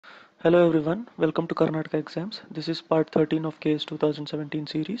Hello everyone, welcome to Karnataka exams. This is part 13 of KS 2017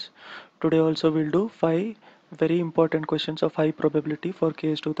 series. Today also we'll do 5 very important questions of high probability for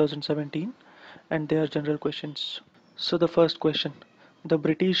KS 2017 and they are general questions. So the first question, the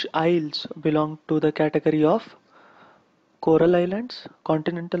British Isles belong to the category of coral islands,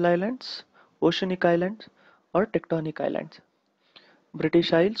 continental islands, oceanic islands or tectonic islands.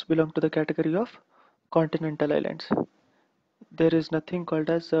 British Isles belong to the category of continental islands. There is nothing called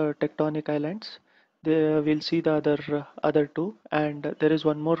as tectonic islands. We'll see the other two, and there is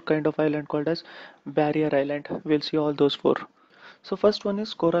one more kind of island called as barrier island. We'll see all those four. So first one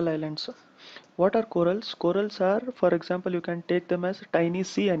is coral islands. What are corals? Corals are, for example, you can take them as tiny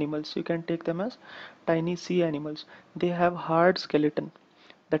sea animals. You can take them as tiny sea animals. They have hard skeleton.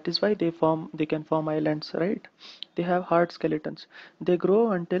 That is why they can form islands, right? They have hard skeletons. They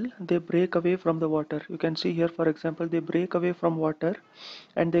grow until they break away from the water. You can see here, for example, they break away from water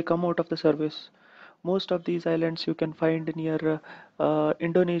and they come out of the surface. Most of these islands you can find near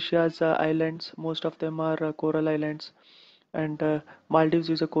Indonesia's islands. Most of them are coral islands, and Maldives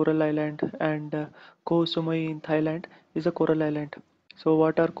is a coral island, and Koh Samui in Thailand is a coral island. So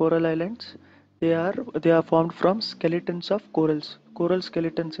what are coral islands? They are formed from skeletons of corals, coral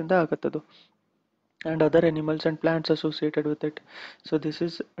skeletons in the Agatado, and other animals and plants associated with it. So this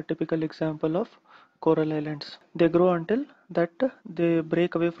is a typical example of coral islands. They grow until that they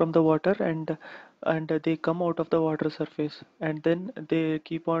break away from the water and they come out of the water surface, and then they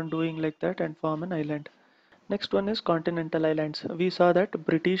keep on doing like that and form an island. Next one is continental islands. We saw that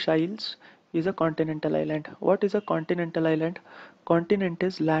British Isles is a continental island. What is a continental island? Continent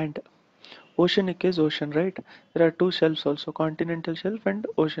is land. Oceanic is ocean, right? There are two shelves also, continental shelf and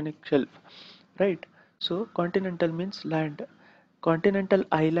oceanic shelf, right? So continental means land. Continental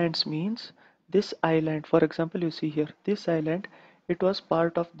islands means this island. For example, you see here, this island, it was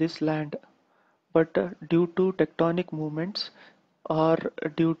part of this land, but due to tectonic movements or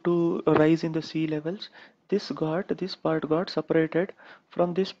due to a rise in the sea levels, this part got separated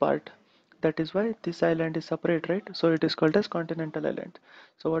from this part. That is why this island is separate, right? So it is called as continental island.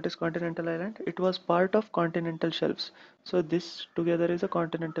 So what is continental island? It was part of continental shelves. So this together is a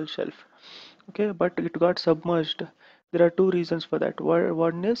continental shelf. Okay, but it got submerged. There are two reasons for that.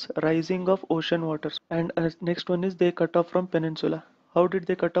 One is rising of ocean waters, and next one is they cut off from peninsula. How did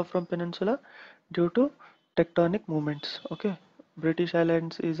they cut off from peninsula? Due to tectonic movements. Okay, British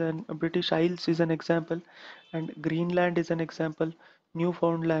Isles is an example, and Greenland is an example.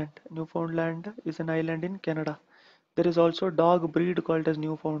 Newfoundland is an island in Canada. There is also dog breed called as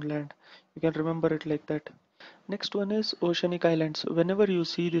Newfoundland. You can remember it like that. Next one is oceanic islands. Whenever you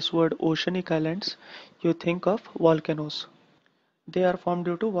see this word oceanic islands, you think of volcanoes. They are formed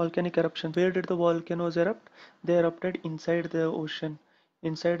due to volcanic eruptions. Where did the volcanoes erupt? They erupted inside the ocean.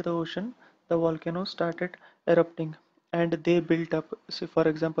 Inside the ocean, the volcanoes started erupting and they built up. See, for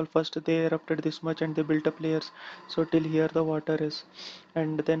example, first they erupted this much and they built up layers. So till here the water is,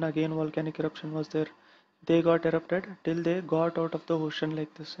 and then again volcanic eruption was there. They got erupted till they got out of the ocean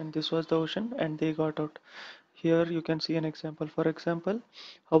like this, and this was the ocean, and they got out. Here you can see an example. For example,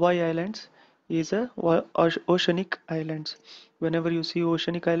 Hawaii Islands is a oceanic islands. Whenever you see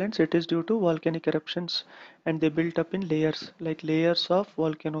oceanic islands, it is due to volcanic eruptions and they built up in layers, like layers of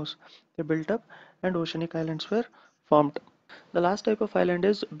volcanoes. They built up and oceanic islands were formed. The last type of island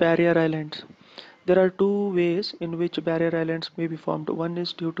is barrier islands. There are two ways in which barrier islands may be formed. One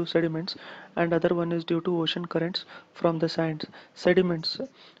is due to sediments and other one is due to ocean currents from the sands. Sediments.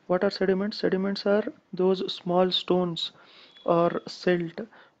 What are sediments? Sediments are those small stones or silt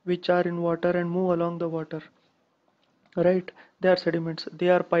which are in water and move along the water. Right? They are sediments. They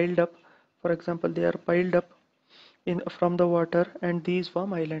are piled up. For example, they are piled up in from the water and these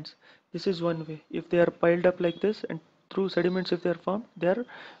form islands. This is one way. If they are piled up like this and through sediments if they are formed, they are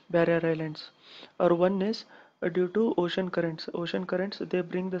barrier islands. Or one is due to ocean currents. Ocean currents, they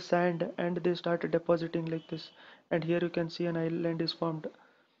bring the sand and they start depositing like this, and here you can see an island is formed.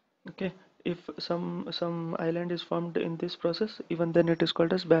 Okay, if some island is formed in this process, even then it is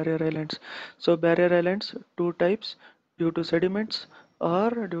called as barrier islands. So barrier islands, two types, due to sediments or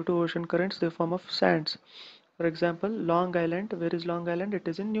due to ocean currents, they form of sands. For example, Long Island, where is Long Island? It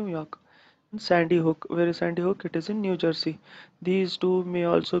is in New York. And Sandy Hook, where is Sandy Hook? It is in New Jersey. These two may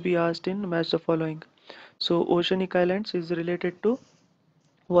also be asked in match the following. So oceanic islands is related to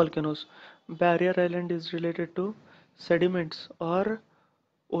volcanoes. Barrier island is related to sediments or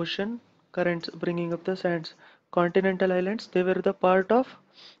ocean currents bringing up the sands. Continental islands, they were the part of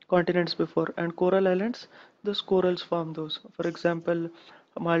continents before, and coral islands, those corals form those. For example,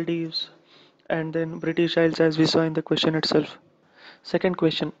 Maldives and then British Isles, as we saw in the question itself. Second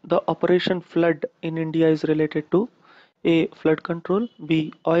question, the Operation Flood in India is related to A. Flood control,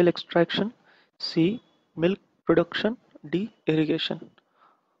 B. Oil extraction, C. Milk production, D. Irrigation.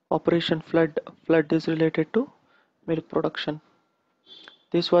 Operation Flood is related to milk production.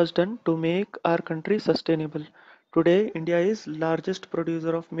 This was done to make our country sustainable. Today, India is largest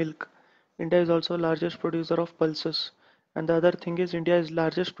producer of milk. India is also largest producer of pulses. And the other thing is India is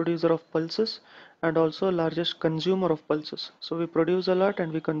largest producer of pulses and also largest consumer of pulses. So we produce a lot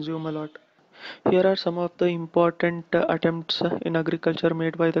and we consume a lot. Here are some of the important attempts in agriculture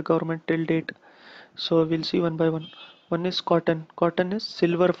made by the government till date. So we'll see one by one. One is cotton. Cotton is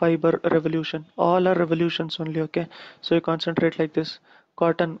silver fiber revolution. All are revolutions only, okay? So you concentrate like this.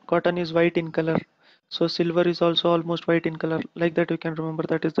 Cotton is white in color. So silver is also almost white in color. Like that you can remember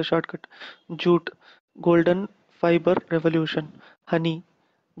that is the shortcut. Jute, golden fiber revolution. Honey,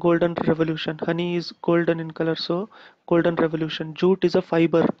 golden revolution. Honey is golden in color, so golden revolution. Jute is a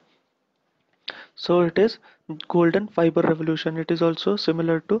fiber, so it is golden fiber revolution. It is also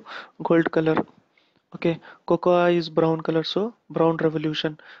similar to gold color. Okay, cocoa is brown color, so brown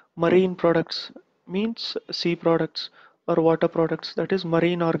revolution. Marine products means sea products or water products, that is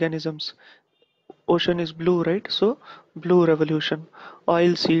marine organisms. Ocean is blue, right? So blue revolution.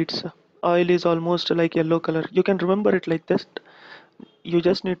 Oil seeds. Oil is almost like yellow color. You can remember it like this. You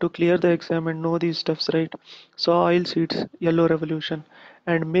just need to clear the exam and know these stuffs, right? So oil seeds, yellow revolution,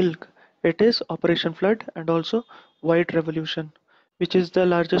 and milk, it is Operation Flood and also white revolution. Which is the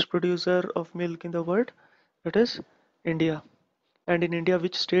largest producer of milk in the world? It is India. And in India,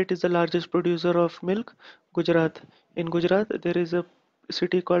 which state is the largest producer of milk? Gujarat. In Gujarat, there is a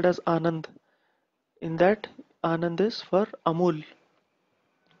city called as Anand. In that, Anand is for Amul.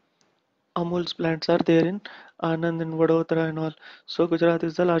 Amul's plants are there in Anand and Vadodara and all. So Gujarat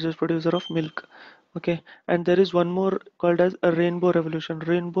is the largest producer of milk. Okay, and there is one more called as a rainbow revolution.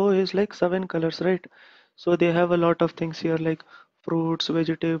 Rainbow is like seven colors, right? So they have a lot of things here like fruits,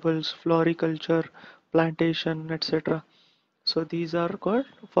 vegetables, floriculture, plantation, etc. So these are called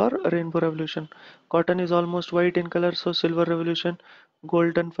for rainbow revolution. Cotton is almost white in color, so silver revolution.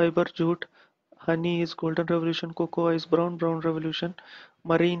 Golden fiber jute. Honey is golden revolution. Cocoa is brown revolution.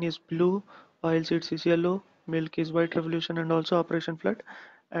 Marine is blue. Oil seeds is yellow. Milk is white revolution and also Operation Flood.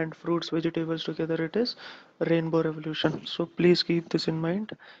 And fruits, vegetables together it is rainbow revolution. So please keep this in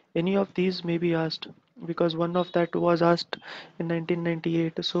mind. Any of these may be asked because one of that was asked in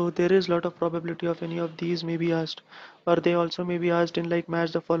 1998. So there is lot of probability of any of these may be asked, or they also may be asked in like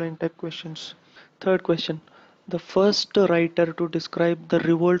match the following type questions. Third question. The first writer to describe the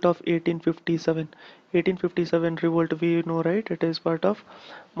revolt of 1857. 1857 revolt, we know, right? It is part of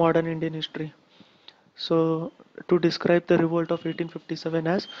modern Indian history. So, to describe the revolt of 1857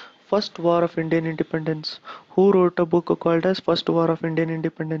 as First War of Indian Independence, who wrote a book called as First War of Indian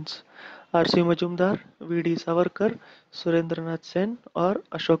Independence? R.C. Majumdar, V.D. Savarkar, Surendranath Sen, or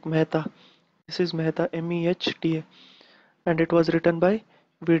Ashok Mehta? This is Mehta, Mehta, and it was written by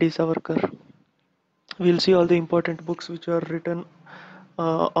V.D. Savarkar. We'll see all the important books which were written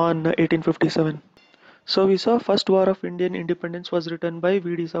on 1857. So we saw First War of Indian Independence was written by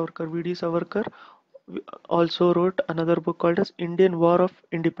V.D. Savarkar. V.D. Savarkar also wrote another book called as Indian War of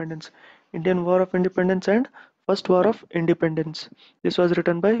Independence. Indian War of Independence and First War of Independence. This was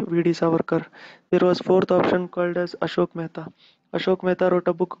written by V.D. Savarkar. There was fourth option called as Ashok Mehta. Ashok Mehta wrote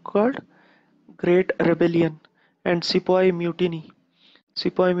a book called Great Rebellion and Sepoy Mutiny.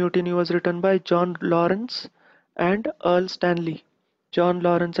 Sepoy Mutiny was written by John Lawrence and Earl Stanley. John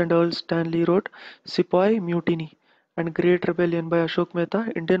Lawrence and Earl Stanley wrote Sepoy Mutiny and Great Rebellion by Ashok Mehta.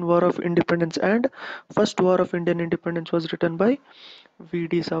 Indian War of Independence and First War of Indian Independence was written by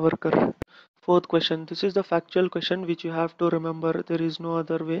V.D. Savarkar. Fourth question. This is the factual question which you have to remember. There is no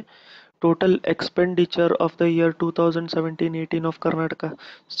other way. Total expenditure of the year 2017-18 of Karnataka.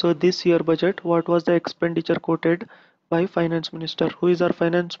 So this year budget, what was the expenditure quoted by Finance Minister? Who is our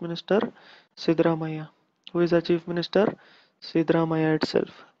Finance Minister? Sidramaya. Who is our Chief Minister? Sidramaya itself.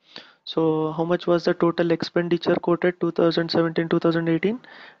 So how much was the total expenditure quoted 2017-2018?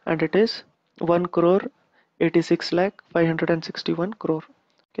 And it is 1 crore 86 lakh 561 crore.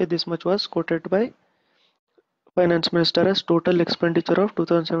 Okay, this much was quoted by Finance Minister as total expenditure of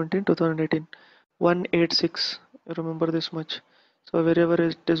 2017-2018. 186. Remember this much. So wherever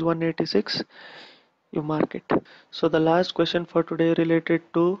it is 186, you mark it. So the last question for today related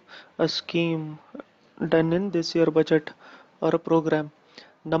to a scheme done in this year budget or a program.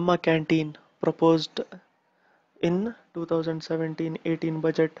 Namma Canteen proposed in 2017-18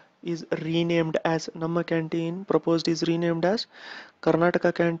 budget is renamed as Namma Canteen proposed is renamed as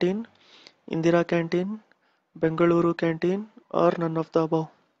Karnataka Canteen, Indira Canteen, Bengaluru canteen, or none of the above.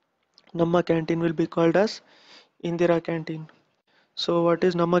 Namma canteen will be called as Indira canteen. So what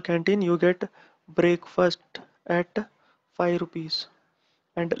is Namma canteen? You get breakfast at 5 rupees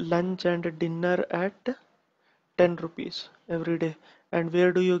and lunch and dinner at 10 rupees every day. And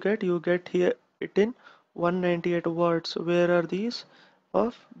where do you get? You get here it in 198 wards. Where are these?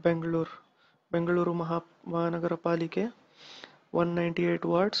 Of Bangalore. Bengaluru Mahanagarapalike. 198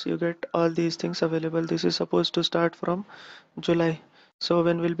 watts, you get all these things available. This is supposed to start from July, so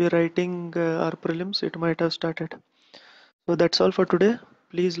when we'll be writing our prelims it might have started. So that's all for today.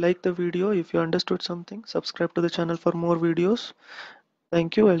 Please like the video if you understood something. Subscribe to the channel for more videos.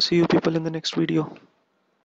 Thank you. I'll see you people in the next video.